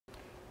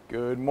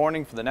Good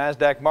morning from the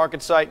Nasdaq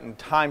market site in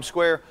Times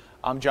Square.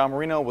 I'm John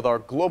Marino with our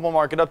global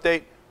market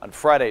update on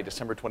Friday,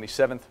 December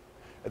 27th.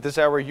 At this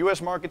hour,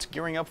 U.S. markets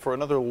gearing up for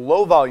another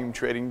low volume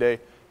trading day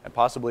and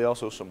possibly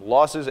also some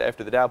losses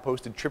after the Dow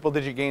posted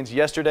triple-digit gains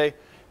yesterday.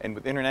 And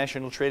with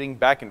international trading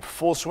back in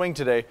full swing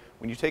today,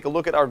 when you take a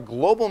look at our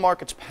global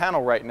markets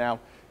panel right now,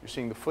 you're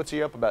seeing the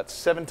FTSE up about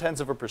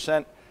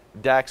 0.7%,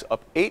 DAX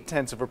up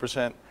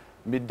 0.8%.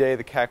 Midday,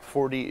 the CAC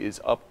 40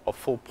 is up a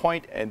full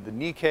point, and the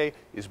Nikkei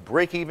is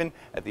break even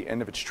at the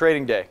end of its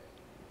trading day.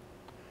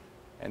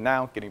 And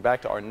now, getting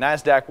back to our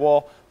Nasdaq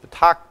wall, the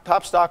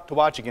top stock to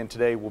watch again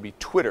today will be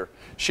Twitter.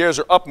 Shares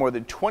are up more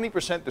than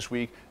 20% this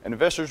week, and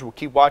investors will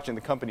keep watching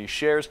the company's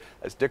shares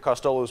as Dick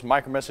Costolo's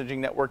micro-messaging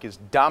network is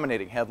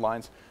dominating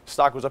headlines.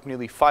 Stock was up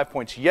nearly 5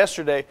 points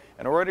yesterday,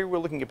 and already we're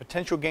looking at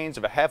potential gains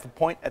of a half a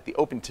point at the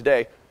open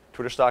today.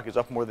 Twitter stock is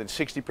up more than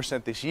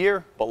 60% this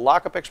year, but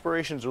lockup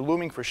expirations are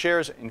looming for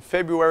shares in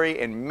February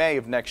and May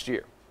of next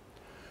year.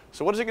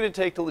 So what is it going to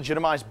take to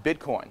legitimize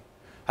Bitcoin?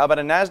 How about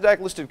a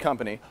Nasdaq-listed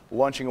company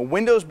launching a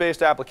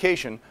Windows-based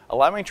application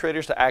allowing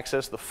traders to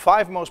access the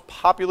 5 most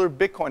popular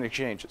Bitcoin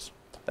exchanges?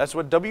 That's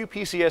what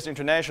WPCS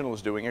International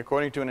is doing,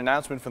 according to an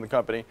announcement from the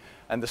company,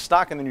 and the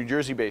stock in the New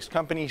Jersey-based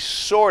company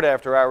soared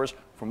after hours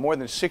for more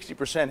than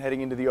 60%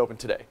 heading into the open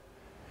today.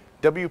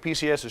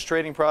 WPCS's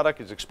trading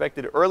product is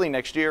expected early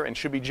next year and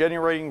should be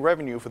generating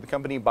revenue for the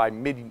company by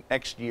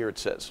mid-next year, it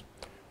says.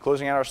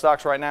 Closing out our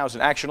stocks right now is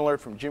an action alert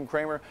from Jim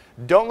Cramer.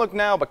 Don't look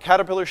now, but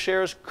Caterpillar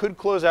shares could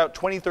close out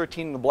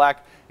 2013 in the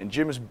black, and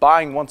Jim is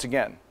buying once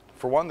again.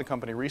 For one, the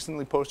company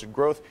recently posted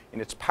growth in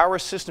its power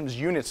systems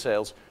unit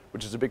sales,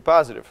 which is a big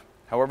positive.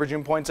 However,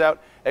 Jim points out,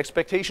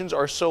 expectations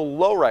are so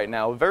low right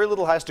now, very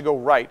little has to go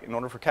right in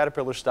order for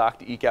Caterpillar stock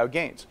to eke out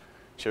gains.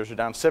 Shares are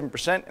down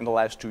 7% in the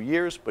last 2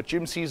 years, but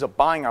Jim sees a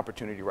buying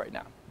opportunity right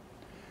now.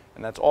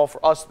 And that's all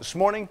for us this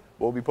morning.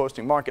 We'll be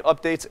posting market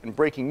updates and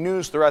breaking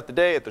news throughout the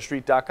day at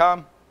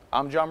thestreet.com.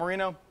 I'm John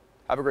Marino.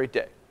 Have a great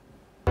day.